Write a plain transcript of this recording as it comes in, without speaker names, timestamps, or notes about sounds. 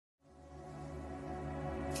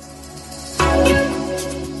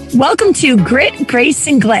Welcome to Grit, Grace,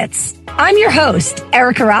 and Glitz. I'm your host,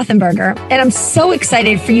 Erika Rothenberger, and I'm so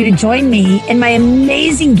excited for you to join me and my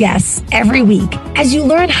amazing guests every week as you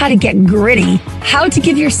learn how to get gritty, how to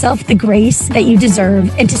give yourself the grace that you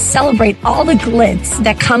deserve, and to celebrate all the glitz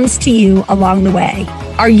that comes to you along the way.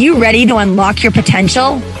 Are you ready to unlock your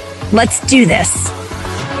potential? Let's do this.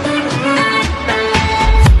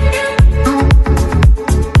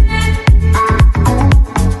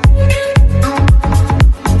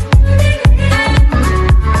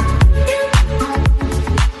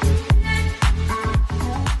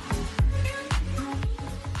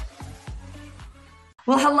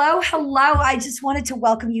 Well, hello. I just wanted to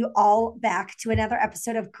welcome you all back to another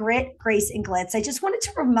episode of Grit, Grace, and Glitz. I just wanted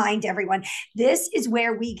to remind everyone, this is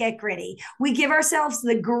where we get gritty. We give ourselves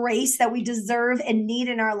the grace that we deserve and need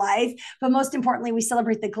in our life, but most importantly, we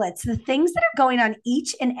celebrate the glitz, the things that are going on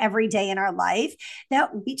each and every day in our life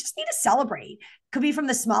that we just need to celebrate. Could be from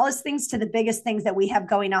the smallest things to the biggest things that we have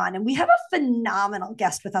going on. And we have a phenomenal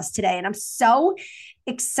guest with us today. And I'm so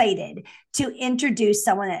excited to introduce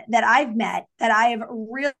someone that I've met, that I have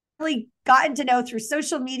really gotten to know through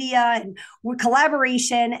social media and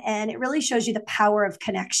collaboration. And it really shows you the power of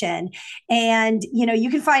connection. And, you know, you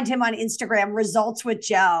can find him on Instagram, Results with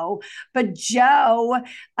Joe. But Joe,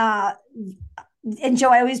 and Joe,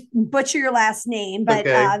 I always butcher your last name, but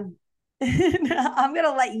okay. I'm going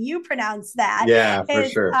to let you pronounce that. Yeah, for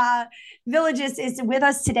sure. Villages is with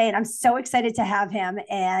us today, and I'm so excited to have him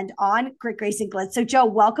and on Grit, Grace, and Glitz. So, Joe,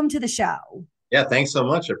 welcome to the show. Yeah, thanks so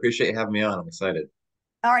much. I appreciate you having me on. I'm excited.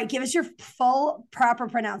 All right, give us your full proper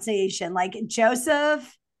pronunciation, like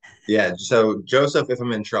Joseph. Yeah, so Joseph, if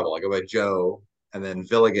I'm in trouble, I go by Joe. And then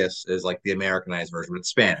Villegas is like the Americanized version, but it's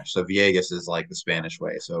Spanish. So Villegas is like the Spanish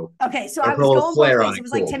way. So okay, so I was going both ways. It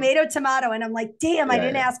was like tomato, and I'm like, damn, I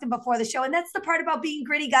didn't ask him before the show. And that's the part about being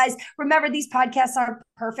gritty, guys. Remember, these podcasts aren't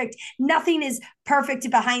perfect. Nothing is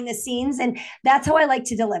perfect behind the scenes, and that's how I like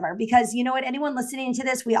to deliver. Because you know what, anyone listening to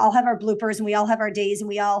this, we all have our bloopers, and we all have our days, and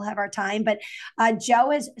we all have our time. But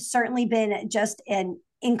Joe has certainly been just an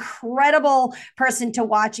incredible person to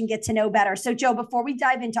watch and get to know better. So, Joe, before we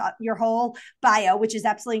dive into your whole bio, which is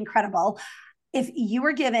absolutely incredible, if you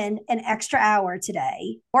were given an extra hour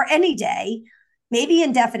today or any day, maybe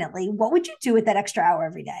indefinitely, what would you do with that extra hour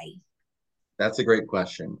every day? That's a great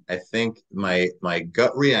question. I think my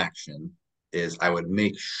gut reaction is I would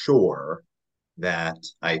make sure that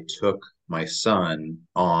I took my son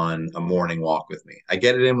on a morning walk with me. I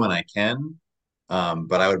get it in when I can.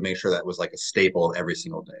 But I would make sure that was like a staple every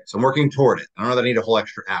single day. So I'm working toward it. I don't know that I need a whole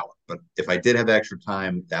extra hour, but if I did have extra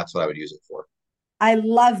time, that's what I would use it for. I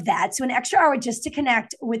love that. So an extra hour just to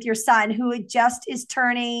connect with your son, who just is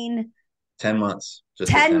turning 10 months.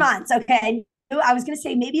 Just 10 months. Okay. I was going to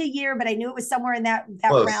say maybe a year, but I knew it was somewhere in that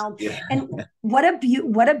realm. Yeah. And what a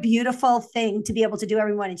beautiful thing to be able to do,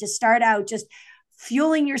 everyone, and just start out just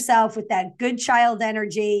fueling yourself with that good child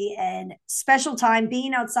energy and special time,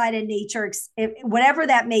 being outside in nature, whatever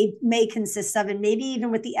that may consist of, and maybe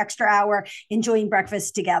even with the extra hour, enjoying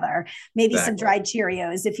breakfast together, maybe some dried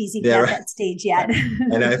Cheerios if he's even at that stage yet.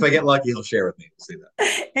 And if I get lucky, he'll share with me. We'll see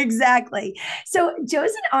that. Exactly. So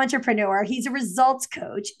Joe's an entrepreneur. He's a results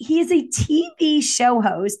coach. He is a TV show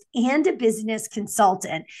host and a business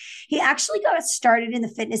consultant. He actually got started in the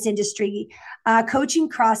fitness industry, coaching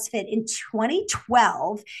CrossFit in 2012,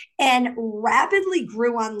 and rapidly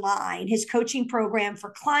grew online his coaching program for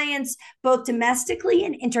clients, both domestically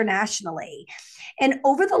and internationally. And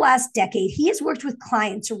over the last decade, he has worked with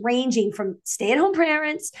clients ranging from stay-at-home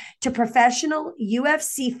parents to professional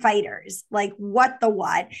UFC fighters, like what,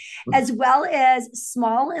 as well as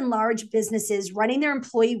small and large businesses running their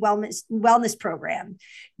employee wellness program.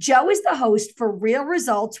 Joe is the host for Real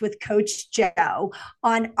Results with Coach Joe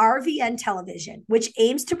on RVN television, which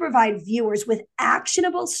aims to provide viewers with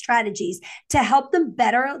actionable strategies to help them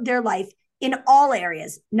better their life in all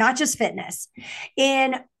areas, not just fitness.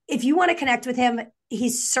 And if you want to connect with him,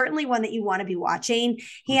 he's certainly one that you want to be watching.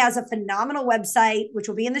 He has a phenomenal website, which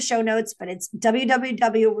will be in the show notes, but it's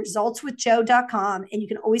www.resultswithjoe.com. And you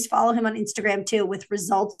can always follow him on Instagram too, with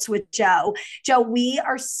Results with Joe. Joe, we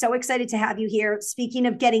are so excited to have you here. Speaking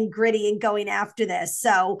of getting gritty and going after this.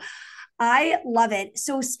 So I love it.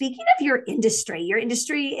 So speaking of your industry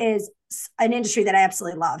is an industry that I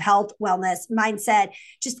absolutely love: health, wellness, mindset,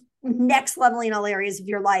 just next level in all areas of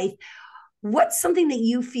your life. What's something that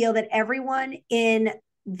you feel that everyone in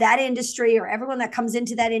that industry or everyone that comes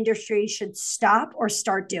into that industry should stop or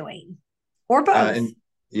start doing, or both?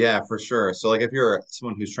 Yeah, for sure. So like if you're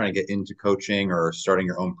someone who's trying to get into coaching or starting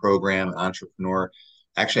your own program, an entrepreneur,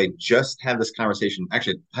 actually I just had this conversation,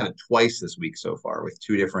 actually had it twice this week so far with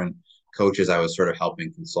two different coaches I was sort of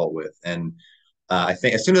helping consult with. And I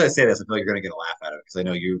think as soon as I say this, I feel like you're going to get a laugh out of it because I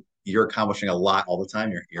know you're accomplishing a lot all the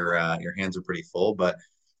time. Your hands are pretty full, but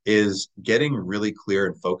is getting really clear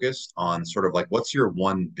and focused on sort of like what's your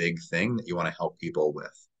one big thing that you want to help people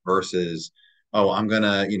with versus, oh, I'm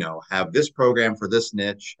gonna, have this program for this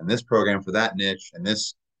niche and this program for that niche and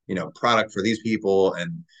this, product for these people.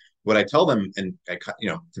 And what I tell them, and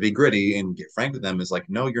to be gritty and get frank with them, is like,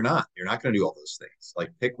 no, you're not. You're not going to do all those things. Like,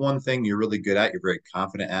 pick one thing you're really good at, you're very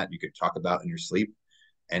confident at, you could talk about in your sleep,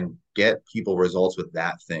 and get people results with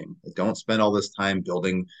that thing. Don't spend all this time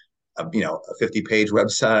building a 50-page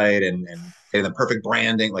website and getting the perfect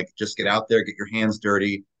branding. Like, just get out there, get your hands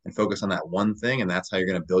dirty, and focus on that one thing. And that's how you're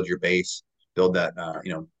going to build your base, build that,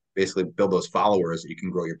 basically build those followers that you can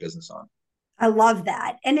grow your business on. I love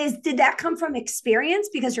that. And did that come from experience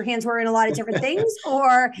because your hands were in a lot of different things,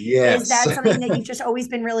 or is Yes. that something that you've just always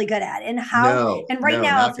been really good at? And how, No, and right no,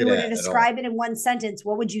 now, not if you good were to at all. describe it in one sentence,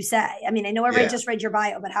 what would you say? I mean, I know I Yeah. just read your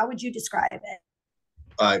bio, but how would you describe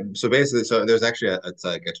it? So basically, so there's actually it's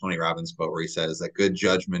like a Tony Robbins quote where he says that good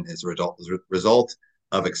judgment is a result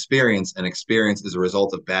of experience, and experience is a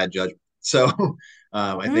result of bad judgment. So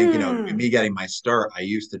I think Mm. me getting my start, I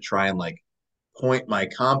used to try and like point my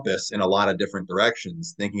compass in a lot of different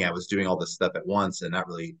directions, thinking I was doing all this stuff at once, and not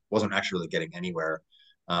really wasn't actually really getting anywhere.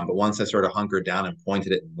 But once I sort of hunkered down and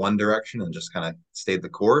pointed it in one direction and just kind of stayed the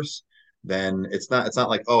course, then it's not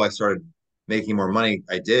like, oh, I started making more money.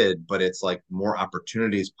 I did, but it's like more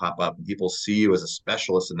opportunities pop up and people see you as a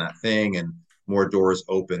specialist in that thing and more doors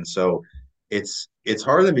open. So it's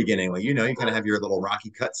hard in the beginning. Like, you kind of have your little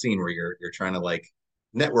rocky cut scene where you're trying to like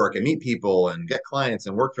network and meet people and get clients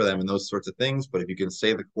and work for them and those sorts of things. But if you can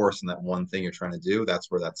stay the course in that one thing you're trying to do,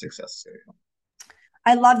 that's where that success is going to come.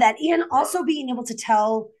 I love that. And also being able to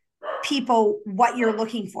tell people what you're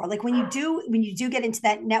looking for. Like when you do get into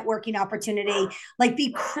that networking opportunity, like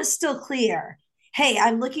be crystal clear. Hey,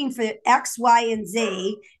 I'm looking for X, Y, and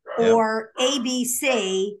Z Yep. or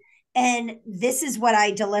ABC. And this is what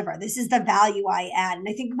I deliver. This is the value I add. And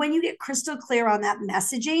I think when you get crystal clear on that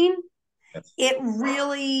messaging, Yes. it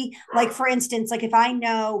really, like for instance, like if I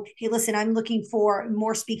know, hey, listen, I'm looking for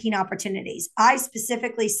more speaking opportunities, I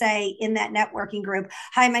specifically say in that networking group,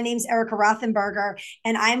 hi, my name's Erika Rothenberger,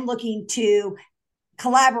 and I'm looking to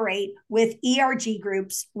collaborate with ERG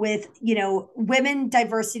groups, with women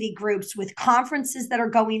diversity groups, with conferences that are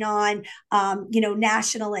going on,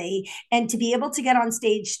 nationally, and to be able to get on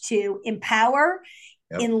stage to empower,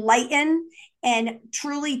 Yep. enlighten, and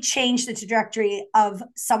truly change the trajectory of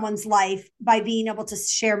someone's life by being able to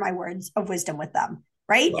share my words of wisdom with them.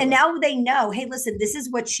 Right. Love And it. now they know, hey, listen, this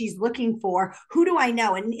is what she's looking for. Who do I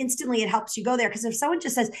know? And instantly it helps you go there. Because if someone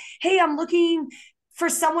just says, hey, I'm looking for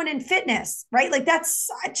someone in fitness, right? Like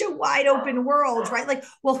that's such a wide open world, right? Like,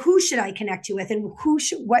 well, who should I connect you with, and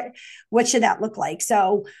what should that look like?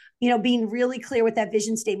 So, being really clear with that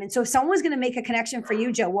vision statement. So if someone was going to make a connection for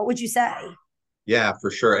you, Joe, what would you say? Yeah, for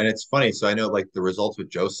sure. And it's funny. So I know like the results with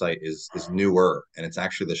Joe's site is newer and it's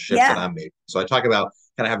actually the shift that Yeah. I'm making. So I talk about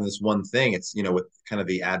kind of having this one thing. It's, with kind of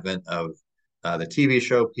the advent of the TV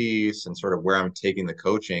show piece and sort of where I'm taking the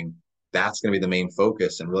coaching, that's going to be the main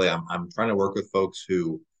focus. And really I'm trying to work with folks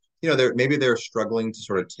who, they're struggling to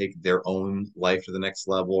sort of take their own life to the next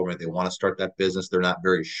level, or maybe they want to start that business. They're not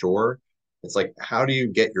very sure. It's like, how do you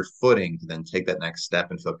get your footing to then take that next step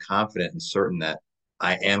and feel confident and certain that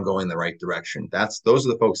I am going the right direction? Those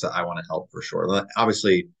are the folks that I want to help for sure.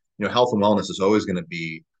 Obviously, health and wellness is always going to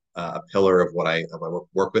be a pillar of what I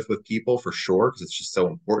work with people for sure, because it's just so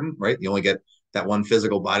important, right? You only get that one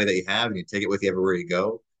physical body that you have, and you take it with you everywhere you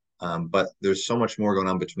go. But there's so much more going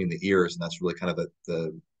on between the ears, and that's really kind of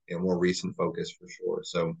the more recent focus for sure.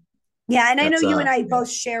 So Yeah, and I know that's you and I yeah, both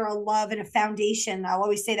share a love and a foundation. I'll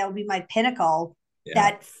always say that would be my pinnacle, yeah,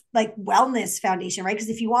 that like wellness foundation, right? Because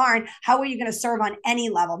if you aren't, how are you going to serve on any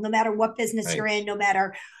level, no matter what business you're right, in, no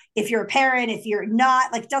matter if you're a parent, if you're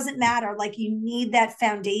not, like, doesn't matter. Like, you need that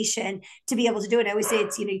foundation to be able to do it. I always say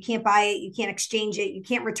it's, you can't buy it, you can't exchange it, you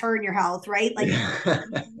can't return your health, right? Like, yeah,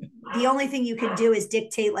 the only thing you can do is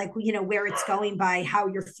dictate, like, where it's going by how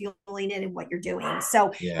you're feeling it and what you're doing.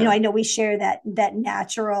 So, yeah, I know we share that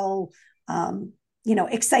natural,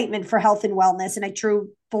 excitement for health and wellness. And I truly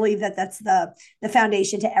believe that that's the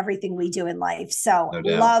foundation to everything we do in life. So no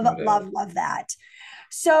doubt, love, no doubt. love, love that.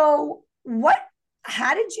 So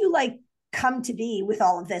how did you like come to be with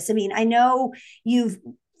all of this? I mean, I know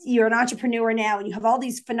you're an entrepreneur now and you have all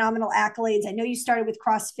these phenomenal accolades. I know you started with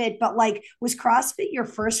CrossFit, but like, was CrossFit your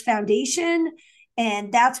first foundation?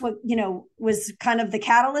 And that's what, was kind of the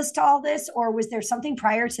catalyst to all this? Or was there something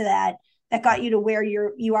prior to that that got you to where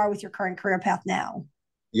you are with your current career path now?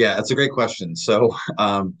 Yeah, that's a great question. So,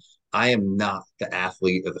 I am not the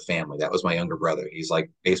athlete of the family. That was my younger brother. He's like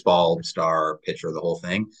baseball star, pitcher, the whole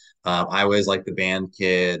thing. I was like the band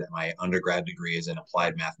kid. My undergrad degree is in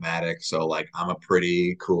applied mathematics, so like I'm a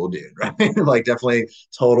pretty cool dude, right? Like definitely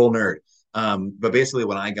total nerd. But basically,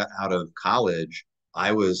 when I got out of college,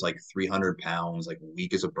 I was like 300 pounds, like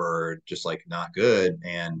weak as a bird, just like not good.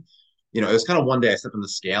 And it was kind of one day I stepped on the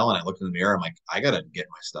scale and I looked in the mirror. I'm like, I gotta get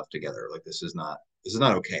my stuff together. Like this is not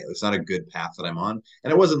okay. It's not a good path that I'm on.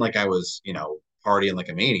 And it wasn't like I was, partying like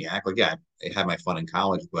a maniac. Like, yeah, I had my fun in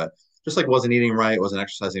college, but just like wasn't eating right, wasn't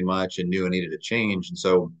exercising much, and knew I needed to change. And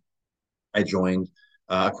so I joined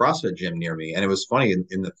a CrossFit gym near me. And it was funny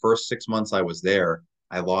in the first 6 months I was there,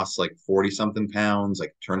 I lost like 40 something pounds,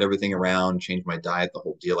 like turned everything around, changed my diet, the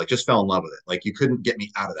whole deal, like just fell in love with it. Like you couldn't get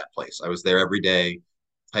me out of that place. I was there every day,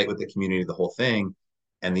 tight with the community, the whole thing.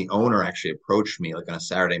 And the owner actually approached me like on a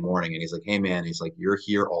Saturday morning and he's like, "Hey man," he's like, "You're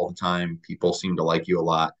here all the time. People seem to like you a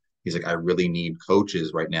lot." He's like, "I really need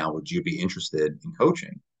coaches right now. Would you be interested in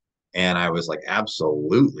coaching?" And I was like,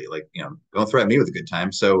 absolutely. Like, don't threaten me with a good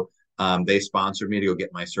time. So they sponsored me to go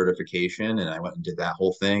get my certification. And I went and did that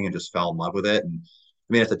whole thing and just fell in love with it. And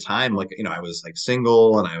I mean, at the time, like, I was like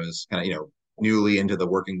single and I was kind of, newly into the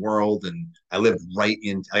working world. And I lived like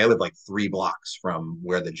 3 blocks from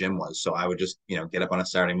where the gym was. So I would just, get up on a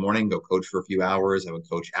Saturday morning, go coach for a few hours. I would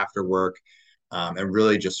coach after work and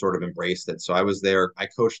really just sort of embraced it. So I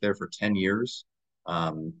coached there for 10 years,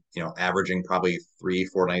 averaging probably 3,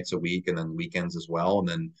 4 nights a week and then weekends as well. And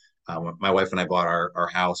then when my wife and I bought our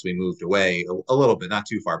house, we moved away a little bit, not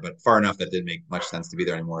too far, but far enough that didn't make much sense to be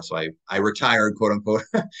there anymore. So I retired, quote unquote,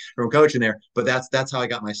 from coaching there. But that's how I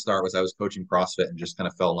got my start was I was coaching CrossFit and just kind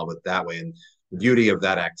of fell in love with it that way. And the beauty of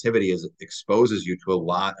that activity is it exposes you to a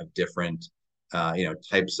lot of different,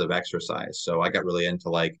 types of exercise. So I got really into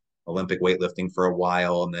like Olympic weightlifting for a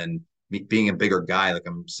while, and then being a bigger guy, like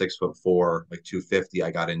I'm 6'4", like 250,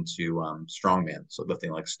 I got into strongman, so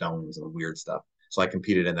lifting like stones and weird stuff. So I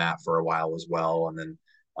competed in that for a while as well, and then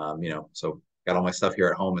so got all my stuff here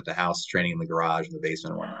at home at the house, training in the garage, in the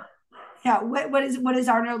basement, and whatnot. Yeah. What does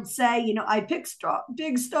Arnold say? I pick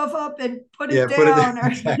big stuff up and put it Yeah, put it there. down. Or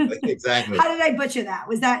Exactly, exactly. how did I butcher that?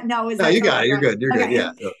 Was that no? Was No, that you got totally it. You're right? good. You're good. Okay.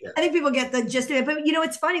 Yeah, yeah, I think people get the gist of it, but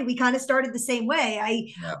it's funny. We kind of started the same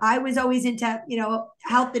way. yeah. I was always into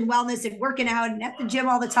health and wellness and working out and at the gym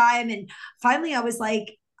all the time. And finally, I was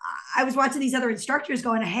watching these other instructors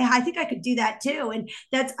going, "Hey, I think I could do that too." And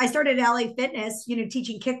I started at LA Fitness,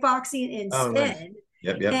 teaching kickboxing and Oh, nice. spin.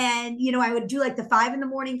 Yep, yep. And I would do like the 5 in the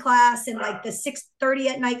morning class and like the 6:30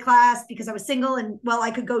 at night class because I was single, and well, I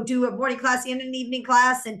could go do a morning class and an evening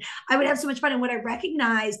class, and I would have so much fun. And what I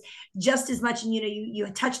recognized just as much, and you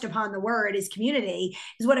touched upon the word is community,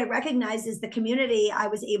 is what I recognized is the community I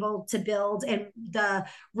was able to build and the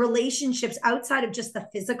relationships outside of just the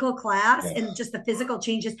physical class and Yes. just the physical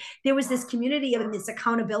changes. There was this community and this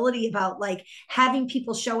accountability about like having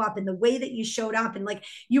people show up and the way that you showed up, and like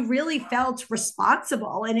you really felt responsible.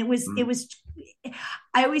 And it Mm, was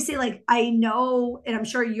I always say, like, I know, and I'm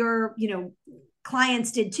sure your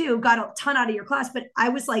clients did too, got a ton out of your class, but I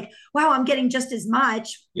was like, wow, I'm getting just as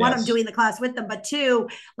much. One, I'm yes. doing the class with them, but two,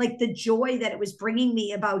 like the joy that it was bringing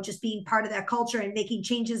me about just being part of that culture and making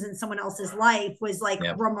changes in someone else's life was like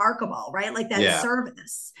Yep. remarkable, right? Like that Yeah.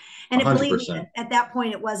 service. A And hundred believe me, percent. at that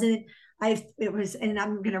point, it was, and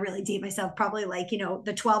I'm going to really date myself, probably like,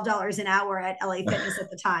 the $12 an hour at LA Fitness at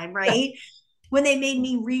the time, right? When they made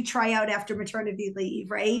me retry out after maternity leave,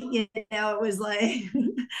 right? It was like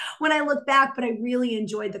when I look back, but I really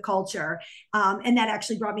enjoyed the culture. And that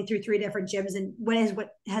actually brought me through 3 different gyms, and what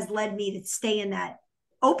has led me to stay in that,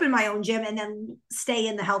 open my own gym and then stay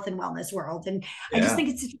in the health and wellness world. And I just Yeah. think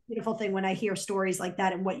it's such a beautiful thing when I hear stories like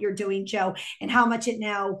that and what you're doing, Joe, and how much it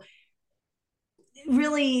now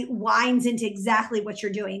really winds into exactly what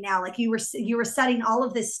you're doing now. Like you were setting all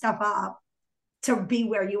of this stuff up to be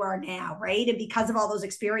where you are now, right? And because of all those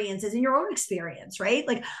experiences and your own experience, right?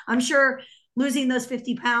 Like I'm sure losing those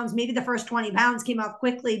 50 pounds, maybe the first 20 pounds came off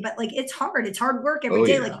quickly, but like it's hard. It's hard work every Oh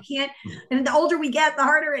day. Like yeah. you can't, and the older we get, the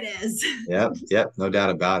harder it is. Yep. Yep. No doubt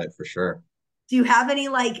about it for sure. Do you have any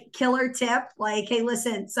like killer tip? Like, hey,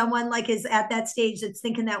 listen, someone like is at that stage that's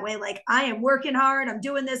thinking that way, like I am working hard, I'm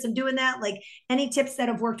doing this, I'm doing that. Like any tips that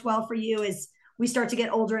have worked well for you as we start to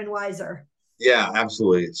get older and wiser? Yeah,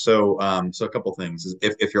 absolutely. So a couple things.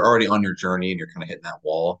 If you're already on your journey and you're kind of hitting that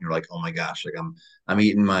wall, you're like, oh my gosh, like I'm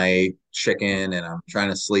eating my chicken and I'm trying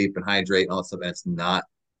to sleep and hydrate and all that stuff, and it's not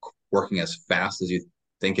working as fast as you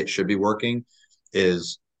think it should be working,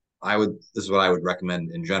 is this is what I would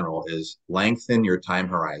recommend in general is lengthen your time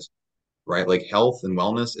horizon, right? Like health and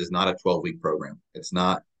wellness is not a 12-week program. It's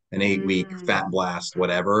not an 8-week fat Mm, blast,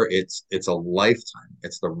 whatever. It's a lifetime.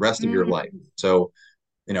 It's the rest of your life. mm, So,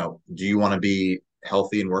 do you want to be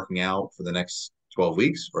healthy and working out for the next 12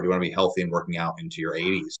 weeks, or do you want to be healthy and working out into your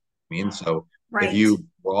 80s? I mean, so if right. you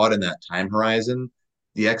broaden that time horizon,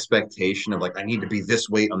 the expectation of like, I need to be this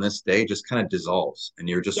weight on this day just kind of dissolves. And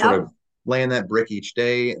you're just sort of Yep. laying that brick each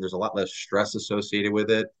day. There's a lot less stress associated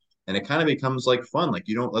with it. And it kind of becomes like fun. Like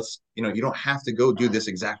you don't have to go do this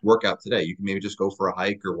exact workout today. You can maybe just go for a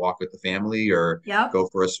hike or walk with the family or Yep. go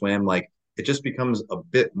for a swim. Like it just becomes a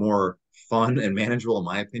bit more fun and manageable, in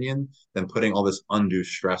my opinion, than putting all this undue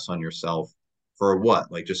stress on yourself for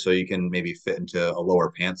what? Like just so you can maybe fit into a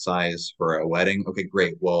lower pant size for a wedding. Okay,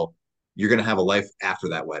 great. Well, you're going to have a life after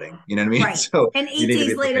that wedding. You know what I mean? Right. So And you eight need to days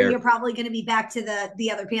be later, prepared you're for that. probably going to be back to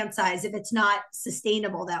the other pant size if it's not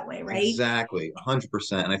sustainable that way, right? Exactly,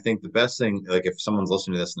 100%. And I think the best thing, like if someone's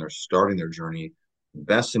listening to this and they're starting their journey, the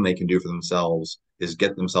best thing they can do for themselves is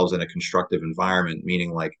get themselves in a constructive environment,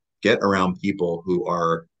 meaning like get around people who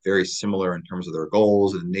are very similar in terms of their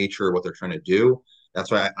goals and nature of what they're trying to do.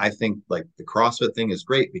 That's why I think like the CrossFit thing is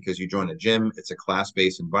great because you join a gym, it's a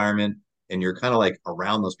class-based environment, and you're kind of like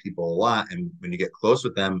around those people a lot. And when you get close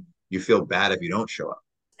with them, you feel bad if you don't show up,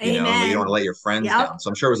 and you don't want to Amen. let your friends down. Yep. So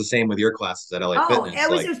I'm sure it was the same with your classes at LA Oh, Fitness. it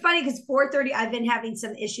Like, was funny because 4:30, I've been having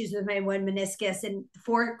some issues with my one meniscus, and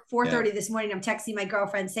 4:30 yeah. this morning, I'm texting my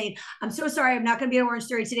girlfriend saying, "I'm so sorry, I'm not going to be at Orange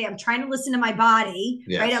Theory today. I'm trying to listen to my body."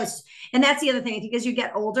 Right? Yes. And that's the other thing. I think as you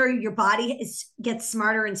get older, your body gets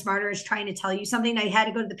smarter and smarter, is trying to tell you something. I had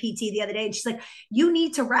to go to the PT the other day, and she's like, "You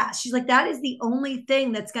need to rest." She's like, "That is the only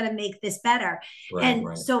thing that's going to make this better." Right. And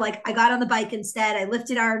Right. so, like, I got on the bike instead. I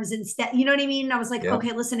lifted arms instead. You know what I mean? And I was like, Yep.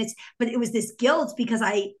 "Okay, listen, but it was this guilt because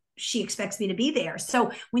she expects me to be there."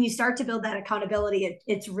 So when you start to build that accountability,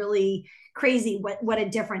 it's really crazy what a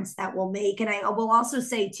difference that will make. And I will also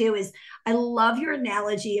say too is I love your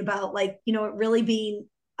analogy about, like, it really being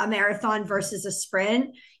a marathon versus a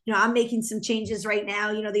sprint. I'm making some changes right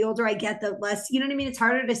now. The older I get, the less, you know what I mean? It's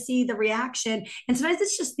harder to see the reaction. And sometimes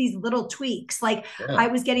it's just these little tweaks. Like Yeah. I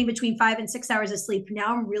was getting between 5 and 6 hours of sleep.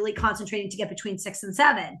 Now I'm really concentrating to get between 6 and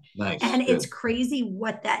 7. Nice. And it's Good. crazy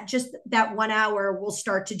what that 1 hour will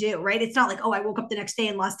start to do, right? It's not like, oh, I woke up the next day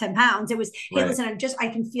and lost 10 pounds. It was, hey, Right. listen, I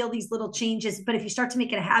can feel these little changes. But if you start to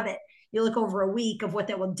make it a habit, you look over a week of what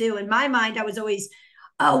that will do. In my mind, I was always,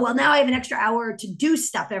 oh, well, now I have an extra hour to do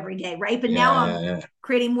stuff every day, right? But now Yeah. Yeah. I'm Yeah.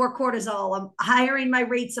 creating more cortisol. I'm hiring my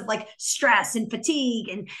rates of like stress and fatigue,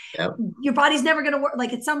 and Yep. your body's never going to work.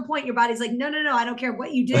 Like at some point, your body's like, no, no, no, I don't care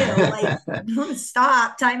what you do. Like,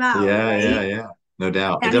 stop, time out, Yeah. Yeah. right? Yeah. No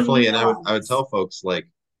doubt. It I mean, definitely, you and I would realize. tell folks like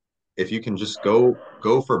if you can just go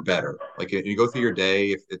for better. Like you go through your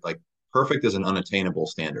day, if it like perfect is an unattainable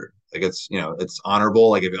standard. Like it's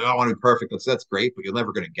honorable. Like if I want to be perfect, that's great, but you're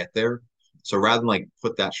never going to get there. So rather than like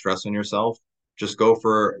put that stress on yourself, just go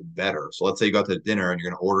for better. So let's say you go out to dinner and you're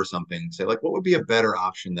going to order something. Say like, what would be a better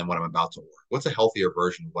option than what I'm about to order? What's a healthier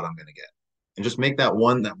version of what I'm going to get? And just make that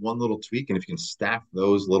one little tweak. And if you can stack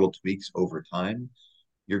those little tweaks over time,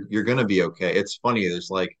 you're going to be okay. It's funny. There's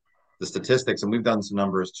like the statistics, and we've done some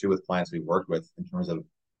numbers too with clients we've worked with in terms of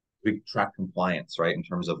we track compliance, right? In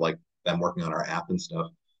terms of like them working on our app and stuff.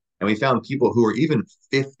 And we found people who are even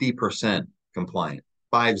 50% compliant,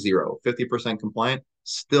 50% compliant,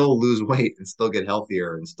 still lose weight and still get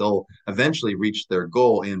healthier and still eventually reach their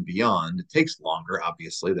goal and beyond. It takes longer,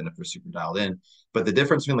 obviously, than if they're super dialed in. But the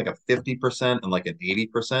difference between like a 50% and like an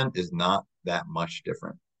 80% is not that much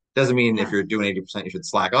different. Doesn't mean if Yeah. you're doing 80%, you should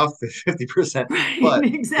slack off 50%. Right. But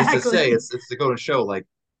just to say, Exactly. it's to go and show like,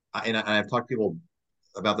 and I've talked to people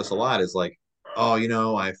about this a lot is like, oh,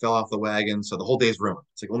 I fell off the wagon, so the whole day's ruined.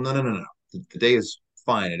 It's like, well, no, no, no, no. The day is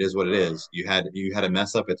fine. It is what it is. You had a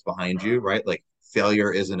mess up. It's behind you, right? Like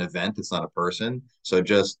failure is an event. It's not a person. So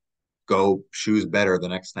just go choose better the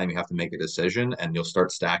next time you have to make a decision, and you'll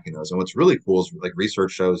start stacking those. And what's really cool is like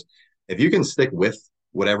research shows if you can stick with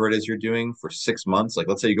whatever it is you're doing for 6 months, like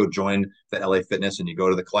let's say you go join the LA Fitness and you go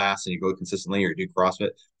to the class and you go consistently or you do CrossFit,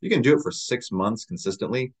 you can do it for 6 months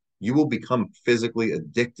consistently, you will become physically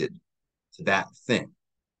addicted to that thing.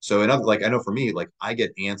 So another, like I know for me, like I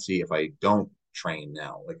get antsy if I don't train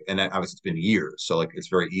now. Like, and obviously it's been years, so like it's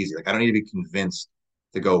very easy. Like I don't need to be convinced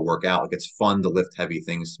to go work out. Like it's fun to lift heavy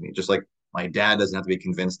things to me. Just like my dad doesn't have to be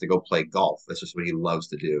convinced to go play golf. That's just what he loves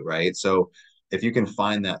to do, right? So if you can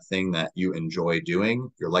find that thing that you enjoy doing,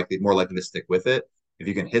 you're more likely to stick with it. If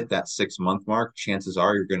you can hit that 6 month mark, chances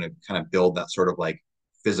are you're going to kind of build that sort of like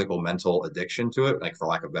physical mental addiction to it, like for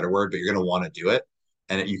lack of a better word, but you're going to want to do it.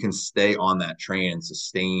 And you can stay on that train and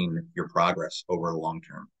sustain your progress over the long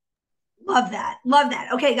term. Love that. Love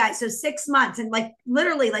that. Okay, guys. So 6 months and like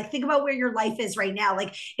literally, like think about where your life is right now.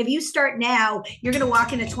 Like if you start now, you're going to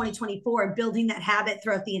walk into 2024 and building that habit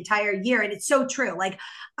throughout the entire year. And it's so true. Like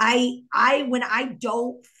when I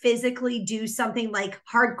don't physically do something like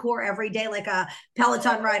hardcore every day, like a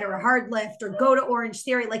Peloton ride or a hard lift or go to Orange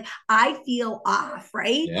Theory, like I feel off.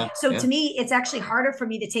 Right. Yeah, So yeah. to me, it's actually harder for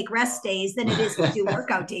me to take rest days than it is to do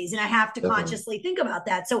workout days. And I have to Definitely. consciously think about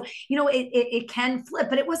that. So it can flip,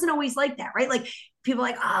 but it wasn't always like that, right? Like people are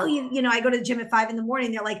like, oh, I go to the gym at 5 a.m.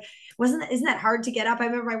 They're like, isn't that hard to get up? I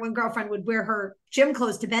remember my one girlfriend would wear her gym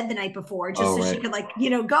clothes to bed the night before just Oh, so she right. could like,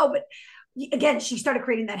 go. But again, she started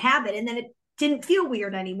creating that habit and then it didn't feel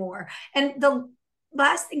weird anymore. And the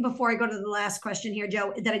last thing before I go to the last question here,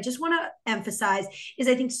 Joe, that I just want to emphasize is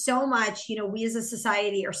I think so much, we as a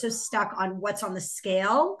society are so stuck on what's on the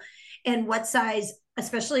scale and what size,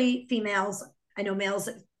 especially females. I know males,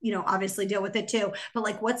 obviously deal with it too, but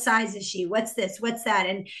like what size is she? What's this? What's that?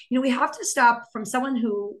 And, we have to stop from someone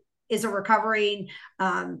who is a recovering,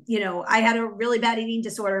 I had a really bad eating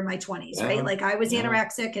disorder in my 20s, right? Yeah, Like I was yeah.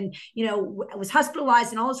 anorexic and, I was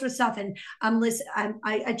hospitalized and all this sort of stuff. And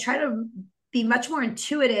I try to be much more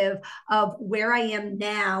intuitive of where I am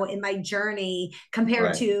now in my journey compared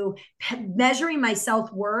Right. to measuring my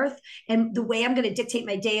self-worth and the way I'm going to dictate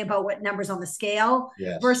my day about what numbers on the scale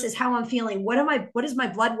Yes. versus how I'm feeling. What is my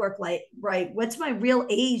blood work like? Right. What's my real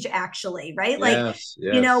age actually? Right. Like, Yes.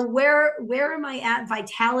 Yes. where am I at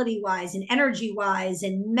vitality wise and energy wise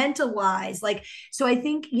and mental wise? Like, so I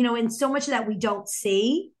think, in so much of that we don't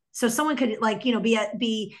see. So someone could like, be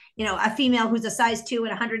a female who's a size 2 and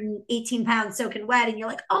 118 pounds soaking wet. And you're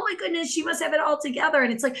like, oh my goodness, she must have it all together.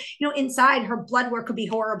 And it's like, inside her blood work could be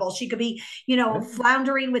horrible. She could be, Yeah.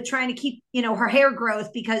 floundering with trying to keep, her hair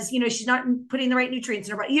growth because, she's not putting the right nutrients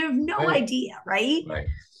in her body. You have no Right. idea. Right. Right.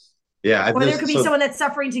 Yeah. Or there could be So someone that's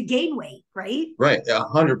suffering to gain weight. Right. right,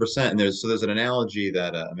 100%. And there's an analogy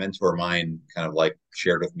that a mentor of mine kind of like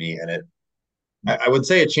shared with me, and I would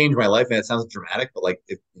say it changed my life, and it sounds dramatic, but like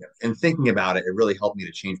in thinking about it, it really helped me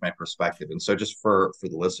to change my perspective. And so, just for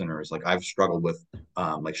the listeners, like I've struggled with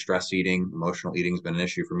like stress eating, emotional eating has been an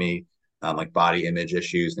issue for me. Like body image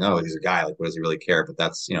issues. No, he's a guy. Like, what does he really care? But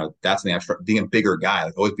that's the being a bigger guy,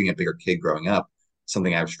 like always being a bigger kid growing up,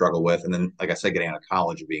 something I've struggled with. And then, like I said, getting out of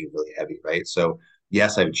college and being really heavy, right? So,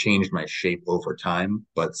 yes, I've changed my shape over time,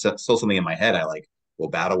 but still something in my head I like will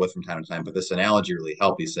battle with from time to time. But this analogy really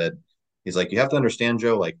helped. He said, he's like, you have to understand,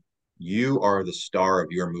 Joe, like you are the star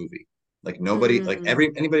of your movie. Like nobody, like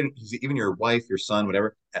Mm, anybody, even your wife, your son,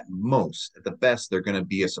 whatever, at most, at the best, they're going to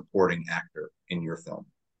be a supporting actor in your film.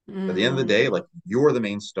 But at the end of the day, mm, like you're the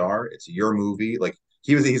main star. It's your movie. Like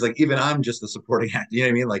he's like, even I'm just the supporting actor. You know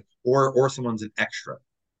what I mean? Like, or someone's an extra.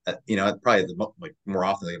 Probably like more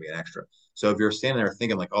often they're gonna be an extra. So if you're standing there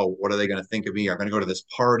thinking like, oh, what are they gonna think of me? I'm gonna go to this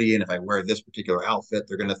party, and if I wear this particular outfit,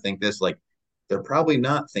 they're gonna think this. Like, they're probably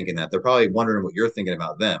not thinking that. They're probably wondering what you're thinking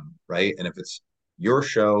about them, right? And if it's your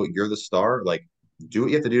show, you're the star. Like, do what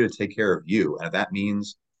you have to do to take care of you. And if that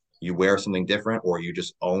means you wear something different, or you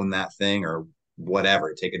just own that thing, or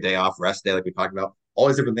whatever, take a day off, rest day, like we talked about, all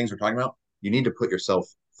these different things we're talking about, you need to put yourself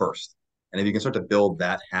first. And if you can start to build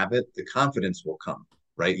that habit, the confidence will come,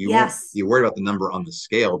 right? You won't yes. be worried about the number on the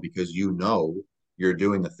scale because you're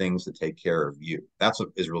doing the things to take care of you. That's what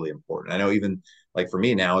is really important. I know even like for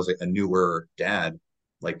me now as a newer dad,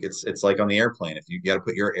 like it's like on the airplane. If you got to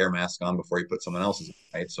put your air mask on before you put someone else's,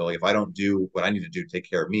 right? So like if I don't do what I need to do to take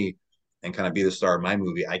care of me and kind of be the star of my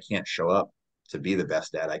movie, I can't show up to be the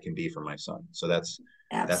best dad I can be for my son. So that's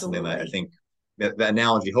something that I Absolutely. think that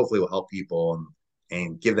analogy hopefully will help people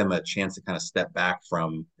and give them a chance to kind of step back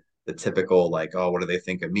from the typical like, oh, what do they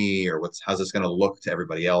think of me, or how's this going to look to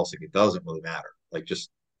everybody else? Like, it doesn't really matter. Like, just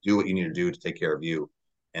do what you need to do to take care of you,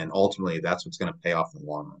 and ultimately that's what's going to pay off in the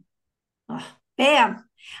long run. Oh, bam.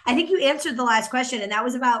 I think you answered the last question, and that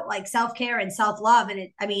was about like self care and self love. And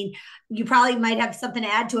I mean, you probably might have something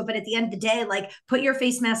to add to it, but at the end of the day, like put your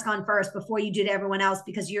face mask on first before you do to everyone else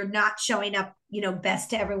because you're not showing up,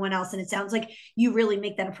 best to everyone else. And it sounds like you really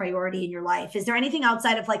make that a priority in your life. Is there anything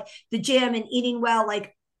outside of like the gym and eating well,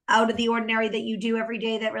 like out of the ordinary that you do every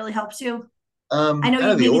day that really helps you? I know Out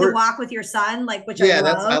you of the maybe the order, walk with your son, like which I yeah,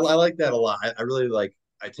 I love. like that a lot. I really like.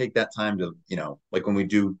 I take that time to, like when we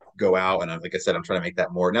do go out, and like I said, I'm trying to make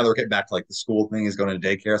that more. Now that we're getting back to like the school thing is going to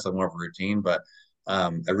daycare, so more of a routine. But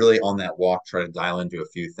I really on that walk try to dial into a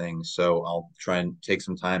few things. So I'll try and take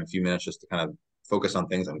some time, a few minutes, just to kind of focus on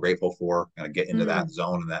things I'm grateful for, kind of get into that Mm,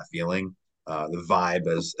 zone and that feeling, the vibe,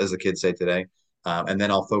 as the kids say today. And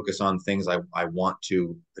then I'll focus on things I want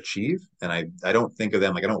to achieve. And I don't think of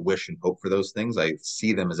them like I don't wish and hope for those things. I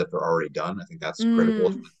see them as if they're already done. I think that's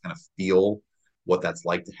critical to kind of feel what that's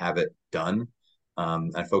like to have it done.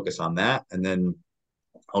 I focus on that. And then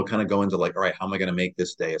I'll kind of go into like, all right, how am I going to make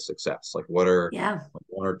this day a success? Like, what are like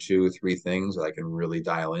 1 or 2, 3 things that I can really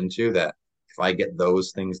dial into that if I get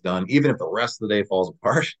those things done, even if the rest of the day falls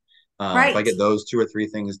apart, if I get those 2 or 3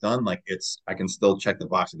 things done, like I can still check the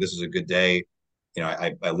box. Like, this is a good day. You know,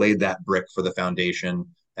 I laid that brick for the foundation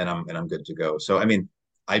and I'm good to go. So, I mean,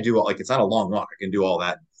 I do like, it's not a long walk. I can do all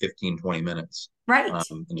that 15, 20 minutes. Right.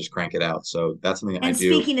 And just crank it out. So that's something I And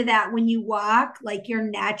do. speaking of that, when you walk, like you're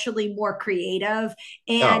naturally more creative.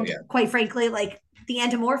 And quite frankly, like the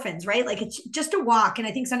endorphins, right? Like it's just a walk. And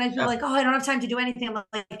I think sometimes people are like, oh, I don't have time to do anything. I'm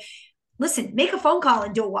like, listen, make a phone call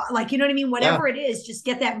and do a walk. Like, you know what I mean? Whatever it is, just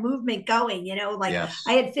get that movement going, you know, like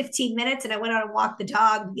I had 15 minutes and I went out and walked the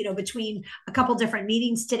dog, you know, between a couple different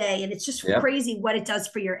meetings today. And it's just crazy what it does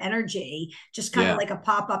for your energy. Just kind of like a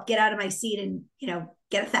pop-up, get out of my seat and, you know,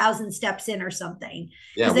 get 1,000 steps in or something.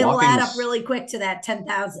 Because it'll add up really quick to that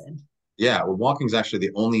 10,000. Yeah, well, walking is actually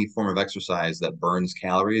the only form of exercise that burns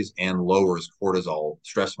calories and lowers cortisol,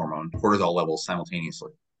 stress hormone, cortisol levels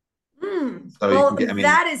simultaneously. So well,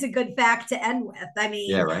 that is a good fact to end with. I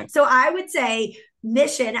mean, so I would say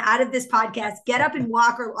mission out of this podcast, get up and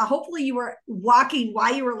walk, or hopefully you were walking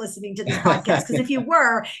while you were listening to this podcast. Because if you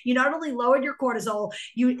were, you not only lowered your cortisol,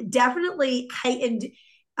 you definitely heightened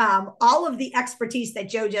all of the expertise that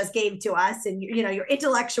Joe just gave to us and, you know, your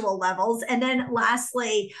intellectual levels. And then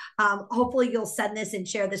lastly, hopefully you'll send this and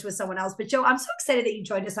share this with someone else. But Joe, I'm so excited that you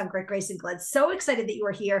joined us on Grit, Grace, and Glitz. So excited that you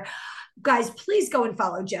are here. Guys, please go and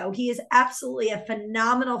follow Joe. He is absolutely a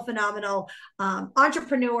phenomenal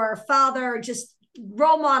entrepreneur, father, just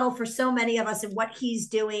role model for so many of us and what he's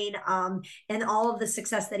doing and all of the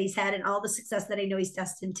success that he's had and all the success that I know he's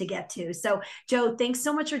destined to get to. So Joe, thanks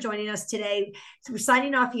so much for joining us today. So we're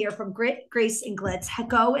signing off here from Grit, Grace, and Glitz.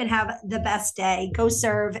 Go and have the best day. Go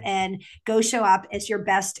serve and go show up as your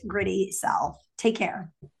best gritty self. Take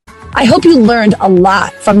care. I hope you learned a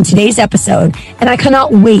lot from today's episode, and I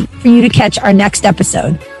cannot wait for you to catch our next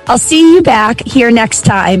episode. I'll see you back here next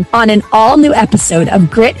time on an all new episode of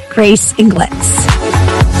Grit, Grace, and Glitz.